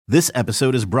This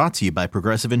episode is brought to you by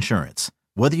Progressive Insurance.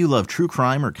 Whether you love true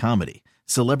crime or comedy,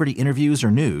 celebrity interviews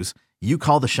or news, you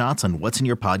call the shots on what's in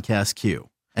your podcast queue.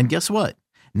 And guess what?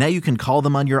 Now you can call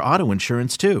them on your auto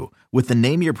insurance too with the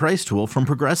Name Your Price tool from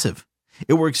Progressive.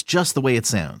 It works just the way it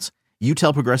sounds. You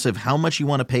tell Progressive how much you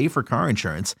want to pay for car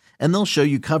insurance, and they'll show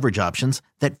you coverage options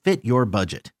that fit your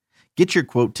budget. Get your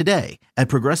quote today at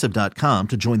Progressive.com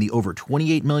to join the over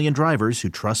 28 million drivers who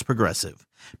trust Progressive.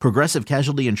 Progressive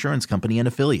Casualty Insurance Company and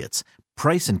Affiliates.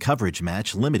 Price and coverage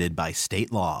match limited by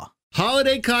state law.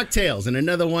 Holiday cocktails and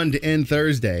another one to end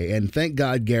Thursday. And thank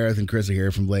God Gareth and Chris are here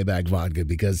from Layback Vodka,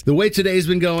 because the way today's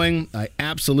been going, I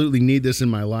absolutely need this in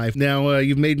my life. Now,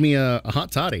 you've made me a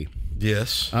hot toddy.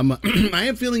 Yes. I am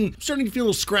starting to feel a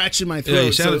little scratch in my throat. Yeah,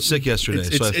 you sounded sick yesterday,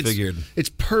 so I figured. It's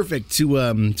perfect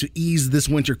to ease this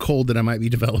winter cold that I might be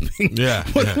developing. Yeah.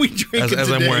 What are we drinking as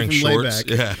today I'm wearing from shorts.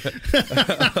 Layback?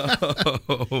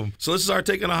 Yeah. So this is our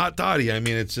take on a hot toddy. I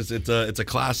mean, it's a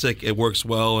classic. It works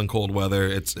well in cold weather.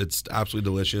 It's absolutely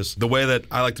delicious. The way that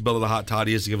I like to build a hot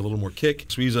toddy is to give it a little more kick.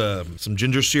 Squeeze some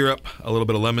ginger syrup, a little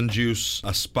bit of lemon juice,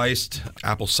 a spiced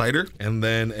apple cider, and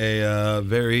then a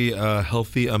very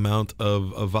healthy amount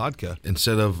of vodka.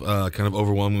 Instead of kind of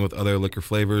overwhelming with other liquor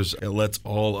flavors, it lets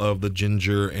all of the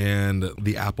ginger and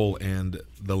the apple and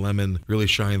the lemon really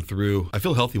shine through. I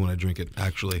feel healthy when I drink it,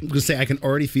 actually. I'm going to say, I can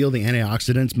already feel the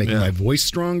antioxidants making my voice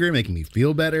stronger, making me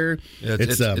feel better. Yeah,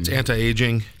 it's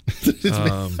anti-aging.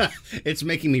 It's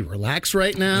making me relax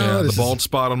right now. Yeah, the bald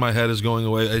spot on my head is going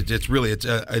away. It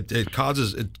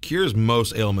cures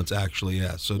most ailments, actually.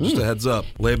 Yeah. So just a heads up,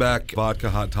 Layback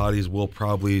Vodka hot toddies will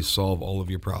probably solve all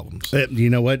of your problems. You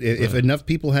know what? If enough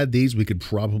people had these, we could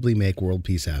probably make world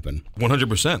peace happen.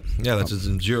 100%. Yeah, that's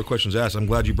zero questions asked. I'm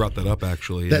glad you brought that up,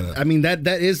 actually.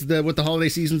 That is what the holiday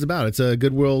season's about. It's a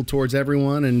goodwill towards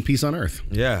everyone and peace on earth.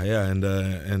 Yeah,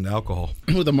 and alcohol.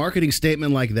 With a marketing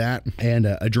statement like that and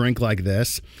a drink like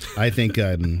this, I think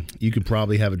you could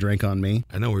probably have a drink on me.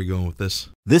 I know where you're going with this.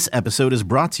 This episode is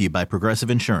brought to you by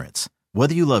Progressive Insurance.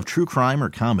 Whether you love true crime or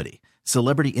comedy,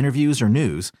 celebrity interviews or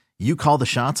news, you call the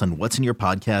shots on what's in your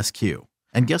podcast queue.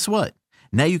 And guess what?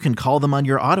 Now you can call them on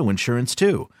your auto insurance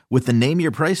too with the Name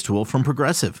Your Price tool from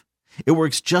Progressive. It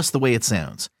works just the way it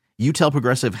sounds. You tell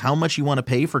Progressive how much you want to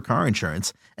pay for car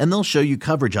insurance, and they'll show you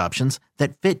coverage options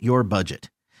that fit your budget.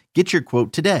 Get your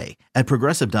quote today at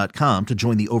Progressive.com to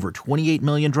join the over 28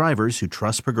 million drivers who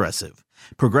trust Progressive.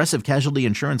 Progressive Casualty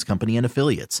Insurance Company and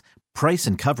Affiliates. Price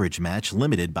and coverage match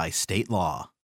limited by state law.